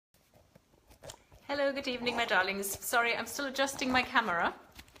Hello, good evening, my darlings. Sorry, I'm still adjusting my camera.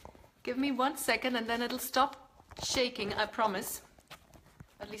 Give me 1 second and then it'll stop shaking, I promise.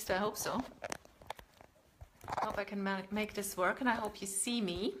 At least I hope so. I hope I can make this work and I hope you see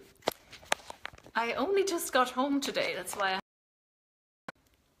me. I only just got home today, that's why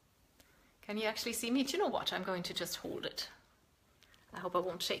Can you actually see me? Do you know what? I'm going to just hold it. I hope I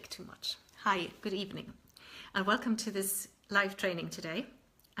won't shake too much. Hi, good evening, and welcome to this live training today.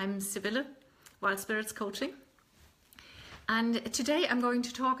 I'm Sibylle, Wild Spirits Coaching. And today I'm going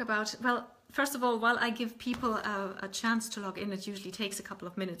to talk about, well, first of all, while I give people a chance to log in, it usually takes a couple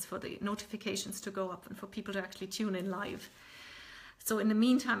of minutes for the notifications to go up and for people to actually tune in live. So in the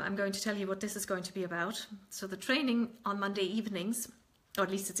meantime, I'm going to tell you what this is going to be about. So the training on Monday evenings, or at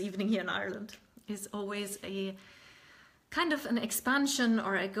least it's evening here in Ireland, is always a kind of an expansion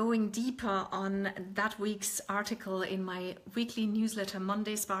or a going deeper on that week's article in my weekly newsletter,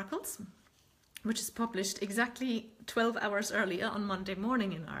 Monday Sparkles, which is published exactly 12 hours earlier on Monday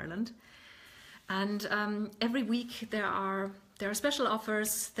morning in Ireland. And every week there are special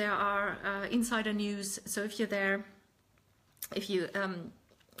offers, there are insider news. So if you're there, if you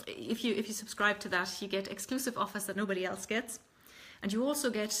subscribe to that, you get exclusive offers that nobody else gets, and you also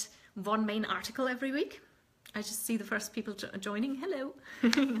get one main article every week. I just see the first people joining. Hello,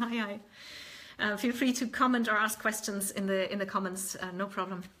 hi. Feel free to comment or ask questions in the comments. No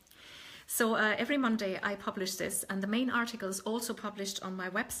problem. So every Monday I publish this, and the main article is also published on my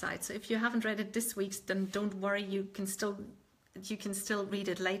website. So if you haven't read it this week, then don't worry, you can still read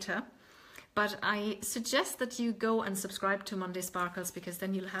it later. But I suggest that you go and subscribe to Monday Sparkles, because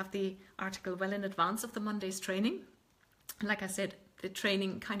then you'll have the article well in advance of the Monday's training. Like I said, the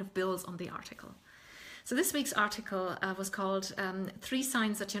training kind of builds on the article. So this week's article was called 3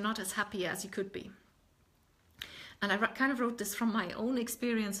 Signs That You're Not As Happy As You Could Be. And I kind of wrote this from my own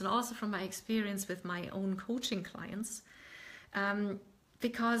experience and also from my experience with my own coaching clients,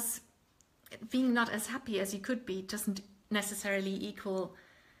 because being not as happy as you could be doesn't necessarily equal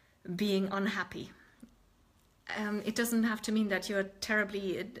being unhappy. It doesn't have to mean that you're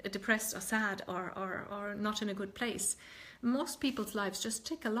terribly depressed or sad or not in a good place. Most people's lives just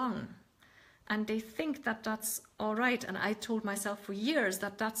tick along, and they think that that's all right. And I told myself for years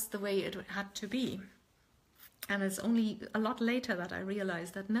that that's the way it had to be. And it's only a lot later that I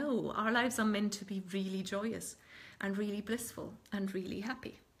realized that no, our lives are meant to be really joyous and really blissful and really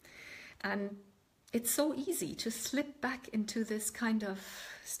happy. And it's so easy to slip back into this kind of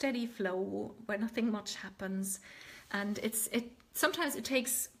steady flow where nothing much happens. And sometimes it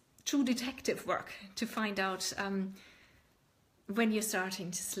takes true detective work to find out when you're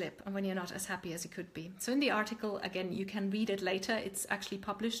starting to slip and when you're not as happy as you could be. So in the article, again, you can read it later. It's actually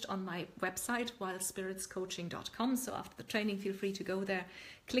published on my website, wildspiritscoaching.com. So after the training, feel free to go there,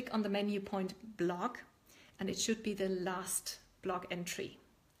 click on the menu point blog, and it should be the last blog entry.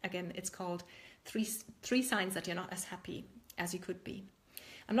 Again, it's called three Signs That You're Not As Happy As You Could Be.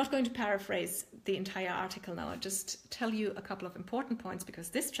 I'm not going to paraphrase the entire article now. I'll just tell you a couple of important points, because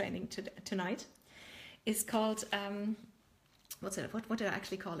this training tonight is called... what did I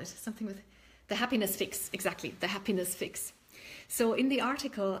actually call it? Something with the happiness fix. Exactly, the happiness fix. So in the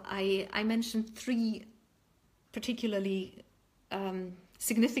article, I mentioned 3 particularly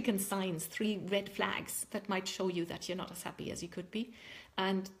significant signs, 3 red flags that might show you that you're not as happy as you could be.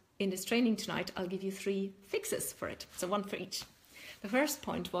 And in this training tonight, I'll give you 3 fixes for it. So 1 for each. The first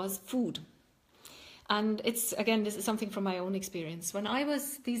point was food. And it's, again, this is something from my own experience. When I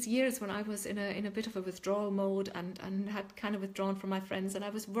was, these years when I was in a bit of a withdrawal mode and had kind of withdrawn from my friends, and I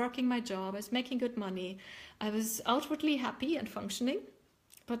was working my job, I was making good money, I was outwardly happy and functioning,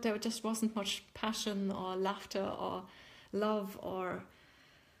 but there just wasn't much passion or laughter or love or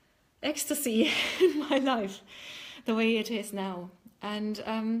ecstasy in my life the way it is now. And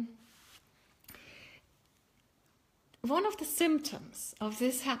one of the symptoms of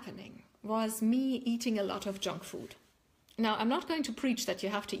this happening was me eating a lot of junk food. Now, I'm not going to preach that you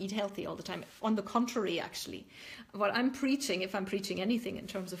have to eat healthy all the time. On the contrary, actually. What I'm preaching, if I'm preaching anything in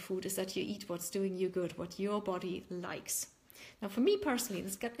terms of food, is that you eat what's doing you good, what your body likes. Now, for me personally,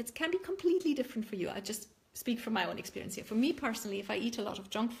 it can be completely different for you. I just speak from my own experience here. For me personally, if I eat a lot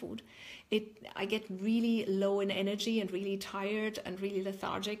of junk food, I get really low in energy and really tired and really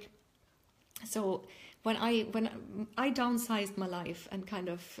lethargic. So when I downsized my life and kind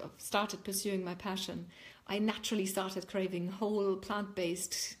of started pursuing my passion, I naturally started craving whole,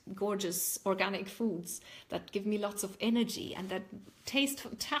 plant-based, gorgeous, organic foods that give me lots of energy and that taste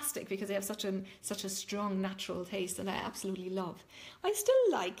fantastic because they have such a strong, natural taste, and I absolutely love. I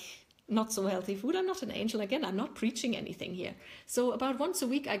still like not so healthy food. I'm not an angel. Again, I'm not preaching anything here. So about once a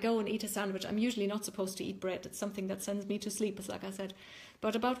week I go and eat a sandwich. I'm usually not supposed to eat bread. It's something that sends me to sleep, as like I said.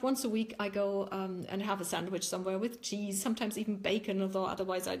 But about once a week I go and have a sandwich somewhere with cheese, sometimes even bacon, although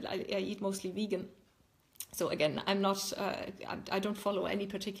otherwise I eat mostly vegan. So again, I don't follow any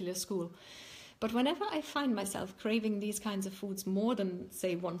particular school. But whenever I find myself craving these kinds of foods more than,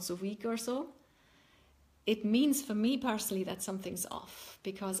 say, once a week or so, it means for me personally that something's off,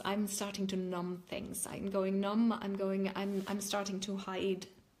 because I'm starting to numb things. I'm going numb. I'm starting to hide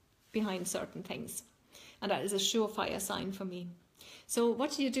behind certain things, and that is a surefire sign for me. So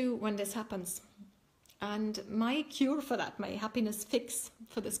what do you do when this happens? And my cure for that, my happiness fix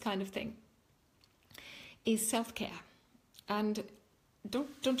for this kind of thing, is self-care. And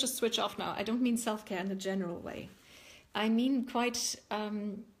don't just switch off now. I don't mean self-care in a general way. I mean quite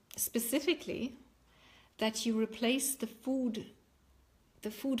specifically that you replace the food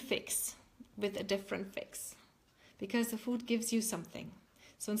fix with a different fix, because the food gives you something.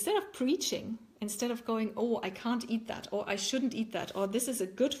 So instead of preaching, instead of going, oh, I can't eat that, or I shouldn't eat that, or this is a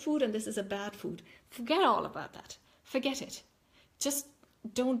good food and this is a bad food, forget all about that. Forget it. Just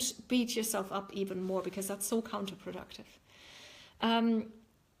don't beat yourself up even more, because that's so counterproductive.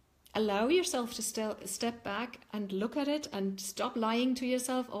 Allow yourself to step back and look at it, and stop lying to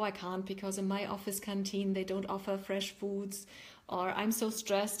yourself. Oh, I can't because in my office canteen they don't offer fresh foods, or I'm so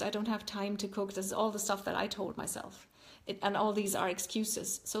stressed I don't have time to cook. This is all the stuff that I told myself. And all these are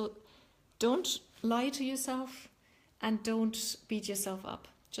excuses. So don't lie to yourself and don't beat yourself up.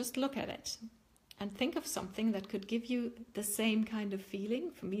 Just look at it and think of something that could give you the same kind of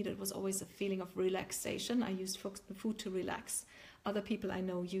feeling. For me, that was always a feeling of relaxation. I used food to relax. Other people I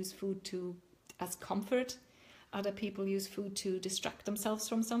know use food as comfort. Other people use food to distract themselves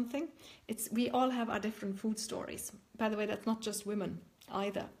from something. We all have our different food stories. By the way, that's not just women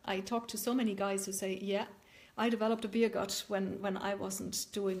either. I talk to so many guys who say, yeah, I developed a beer gut when I wasn't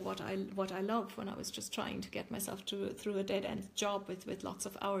doing what I love, when I was just trying to get myself through a dead-end job with lots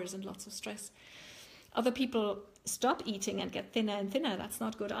of hours and lots of stress. Other people stop eating and get thinner and thinner. That's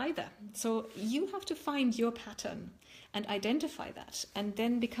not good either. So you have to find your pattern and identify that, and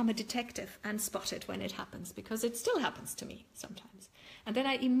then become a detective and spot it when it happens, because it still happens to me sometimes. And then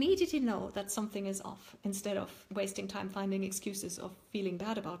I immediately know that something is off, instead of wasting time finding excuses or feeling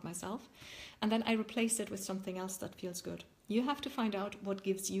bad about myself. And then I replace it with something else that feels good. You have to find out what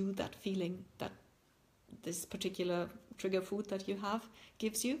gives you that feeling that this particular trigger food that you have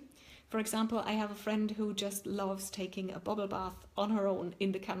gives you. For example, I have a friend who just loves taking a bubble bath on her own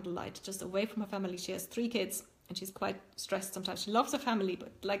in the candlelight, just away from her family. She has 3 kids and she's quite stressed sometimes. She loves her family,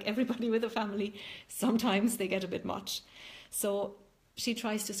 but like everybody with a family, sometimes they get a bit much. So she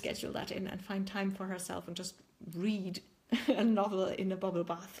tries to schedule that in and find time for herself and just read a novel in a bubble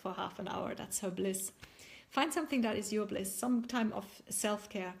bath for half an hour. That's her bliss. Find something that is your bliss, some time of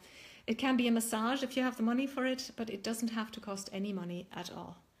self-care. It can be a massage if you have the money for it, but it doesn't have to cost any money at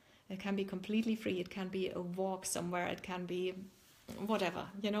all. It can be completely free. It can be a walk somewhere. It can be whatever,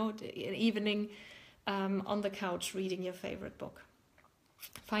 an evening on the couch reading your favorite book.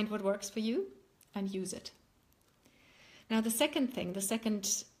 Find what works for you and use it. Now, the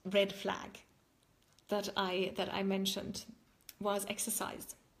second red flag that I mentioned was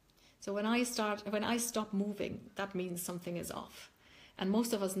exercise. So when I stop moving, that means something is off. And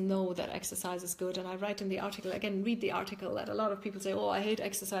most of us know that exercise is good. And I write in the article, again, read the article, that a lot of people say, oh, I hate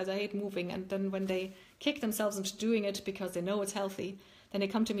exercise, I hate moving. And then when they kick themselves into doing it because they know it's healthy, then they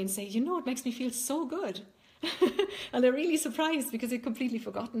come to me and say, it makes me feel so good. And they're really surprised because they've completely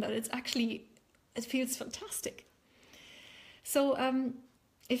forgotten that it feels fantastic. So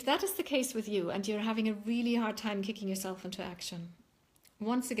if that is the case with you and you're having a really hard time kicking yourself into action,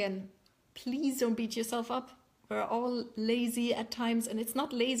 once again, please don't beat yourself up. We're all lazy at times, and it's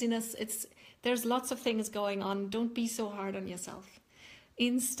not laziness. There's lots of things going on. Don't be so hard on yourself.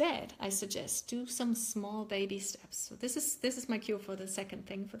 Instead, I suggest do some small baby steps. So this is my cue for the second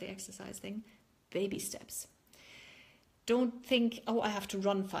thing, for the exercise thing, baby steps. Don't think, I have to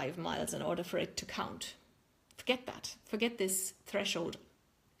run 5 miles in order for it to count. Forget that. Forget this threshold.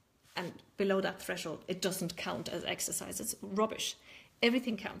 And below that threshold, it doesn't count as exercise. It's rubbish.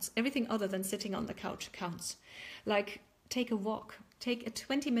 Everything counts. Everything other than sitting on the couch counts. Like, take a walk. Take a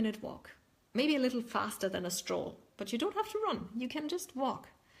 20-minute walk. Maybe a little faster than a stroll. But you don't have to run. You can just walk.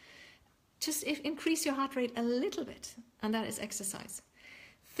 Just increase your heart rate a little bit. And that is exercise.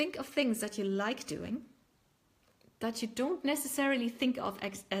 Think of things that you like doing that you don't necessarily think of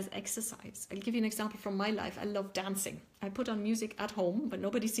as exercise. I'll give you an example from my life. I love dancing. I put on music at home when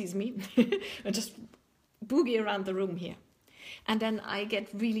nobody sees me and just boogie around the room here. And then I get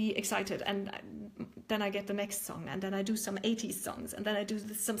really excited, and then I get the next song, and then I do some 80s songs, and then I do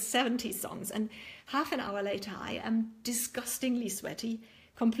some 70s songs, and half an hour later I am disgustingly sweaty,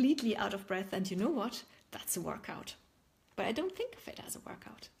 completely out of breath, and you know what? That's a workout. But I don't think of it as a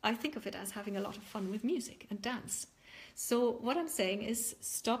workout. I think of it as having a lot of fun with music and dance. So what I'm saying is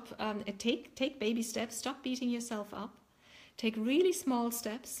stop, take baby steps, stop beating yourself up, take really small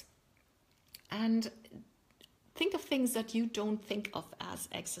steps, and think of things that you don't think of as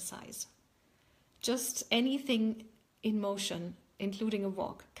exercise. Just anything in motion, including a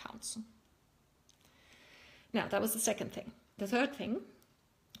walk, counts. Now, that was the second thing. The third thing,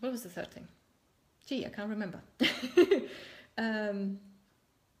 what was the third thing? Gee, I can't remember.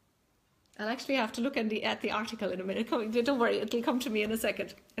 I'll actually have to look at the article in a minute. Don't worry, it'll come to me in a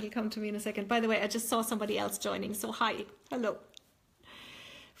second. By the way, I just saw somebody else joining, so hi, hello.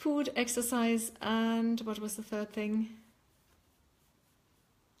 Food, exercise, and what was the third thing?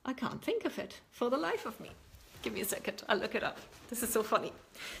 I can't think of it for the life of me. Give me a second, I'll look it up. This is so funny.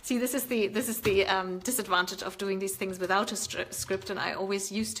 See, this is the disadvantage of doing these things without a script, and I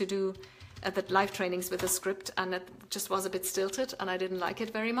always used to do the live trainings with a script, and it just was a bit stilted, and I didn't like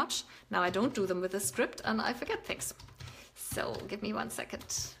it very much. Now I don't do them with a script, and I forget things. So give me 1 second.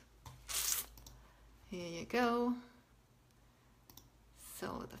 Here you go.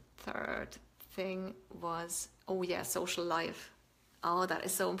 So the third thing was, oh yeah, social life. Oh, that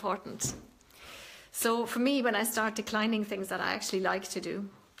is so important. So for me, when I start declining things that I actually like to do,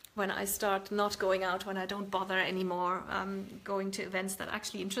 when I start not going out, when I don't bother anymore going to events that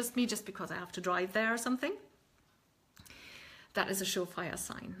actually interest me just because I have to drive there or something, that is a surefire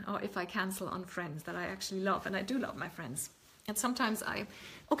sign. Or if I cancel on friends that I actually love, and I do love my friends. And sometimes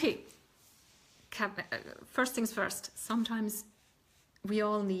first things first, sometimes we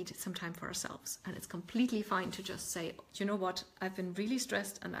all need some time for ourselves, and it's completely fine to just say, you know what, I've been really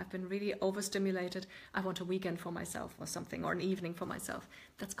stressed and I've been really overstimulated. I want a weekend for myself or something, or an evening for myself.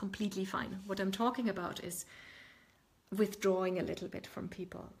 That's completely fine. What I'm talking about is withdrawing a little bit from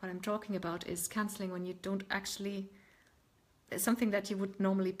people. What I'm talking about is cancelling when you don't actually, it's something that you would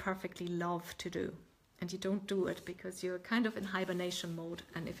normally perfectly love to do, and you don't do it because you're kind of in hibernation mode.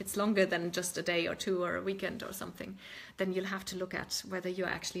 And if it's longer than just a day or two or a weekend or something, then you'll have to look at whether you're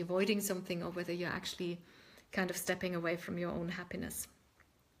actually avoiding something or whether you're actually kind of stepping away from your own happiness.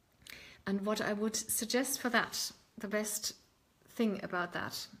 And what I would suggest for that, the best thing about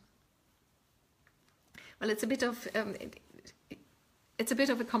that, well, it's a bit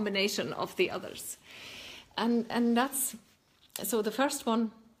of a combination of the others. And that's, so the first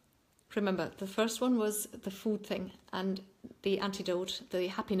one, remember, the first one was the food thing, and the antidote, the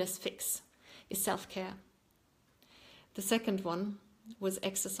happiness fix, is self-care. The second one was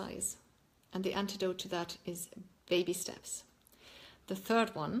exercise, and the antidote to that is baby steps. The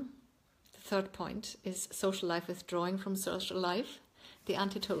third one, the third point, is social life, withdrawing from social life. The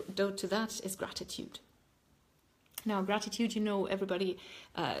antidote to that is gratitude. Now, gratitude, you know, everybody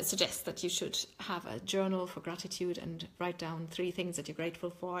suggests that you should have a journal for gratitude and write down 3 things that you're grateful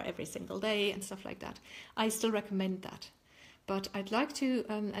for every single day and stuff like that. I still recommend that. But I'd like to,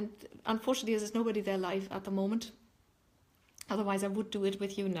 and unfortunately there's nobody there live at the moment. Otherwise I would do it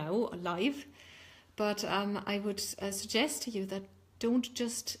with you now, live. But I would suggest to you that don't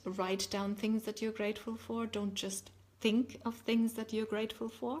just write down things that you're grateful for. Don't just think of things that you're grateful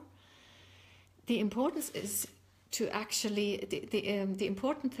for. The importance is to actually, the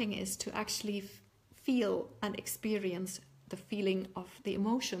important thing is to actually feel and experience the feeling of the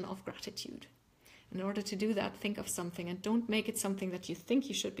emotion of gratitude. In order to do that, think of something, and don't make it something that you think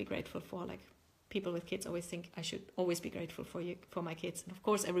you should be grateful for. Like people with kids always think, I should always be grateful for my kids. And of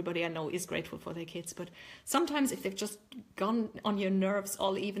course, everybody I know is grateful for their kids. But sometimes if they've just gone on your nerves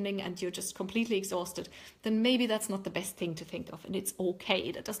all evening and you're just completely exhausted, then maybe that's not the best thing to think of. And it's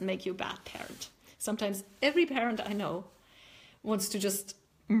okay. That doesn't make you a bad parent. Sometimes every parent I know wants to just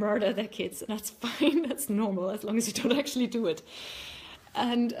murder their kids, and that's fine, that's normal, as long as you don't actually do it.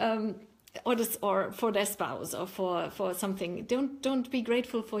 And or for their spouse, or for something. Don't be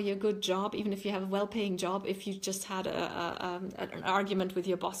grateful for your good job, even if you have a well-paying job. If you just had an argument with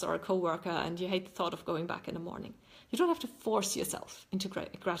your boss or a coworker and you hate the thought of going back in the morning, you don't have to force yourself into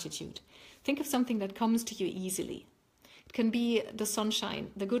gratitude. Think of something that comes to you easily. It can be the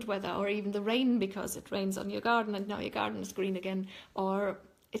sunshine, the good weather, or even the rain because it rains on your garden and now your garden is green again. Or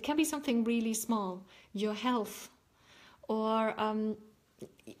it can be something really small, your health, or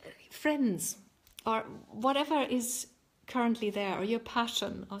friends, or whatever is currently there, or your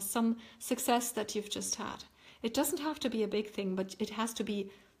passion, or some success that you've just had. It doesn't have to be a big thing, but it has to be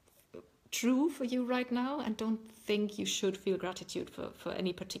true for you right now, and don't think you should feel gratitude for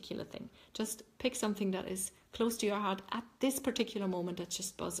any particular thing. Just pick something that is close to your heart at this particular moment that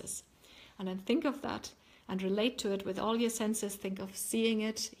just buzzes. And then think of that and relate to it with all your senses. Think of seeing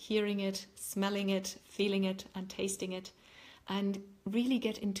it, hearing it, smelling it, feeling it, and tasting it. And really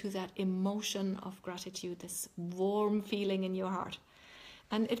get into that emotion of gratitude, this warm feeling in your heart.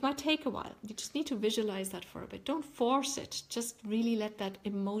 And it might take a while. You just need to visualize that for a bit. Don't force it. Just really let that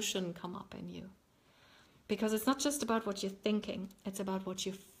emotion come up in you. Because it's not just about what you're thinking. It's about what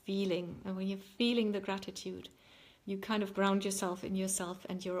you're feeling. And when you're feeling the gratitude, you kind of ground yourself in yourself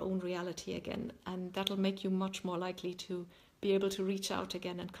and your own reality again. And that'll make you much more likely to be able to reach out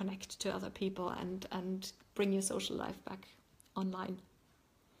again and connect to other people and bring your social life back online.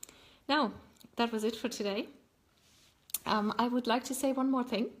 Now, that was it for today. I would like to say one more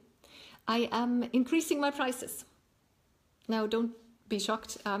thing. I am increasing my prices. Now, don't be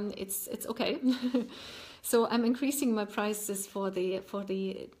shocked. It's okay. So I'm increasing my prices for the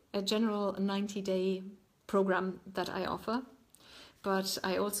general 90-day program that I offer. But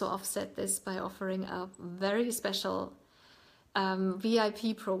I also offset this by offering a very special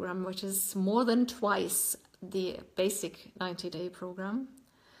VIP program, which is more than twice the basic 90-day program.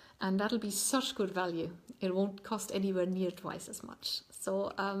 And that'll be such good value. It won't cost anywhere near twice as much.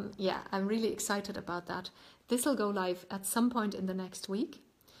 So yeah, I'm really excited about that. This will go live at some point in the next week.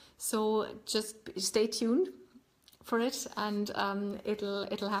 So just stay tuned for it, and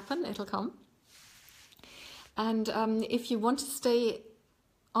it'll happen, it'll come. And if you want to stay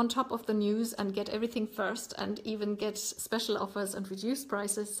on top of the news and get everything first and even get special offers and reduced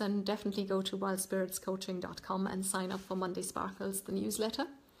prices, then definitely go to wildspiritscoaching.com and sign up for Monday Sparkles, the newsletter.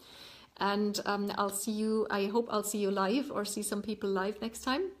 And I hope I'll see you live, or see some people live next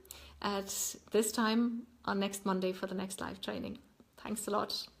time at this time on next Monday for the next live training. Thanks a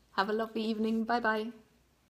lot. Have a lovely evening. Bye bye.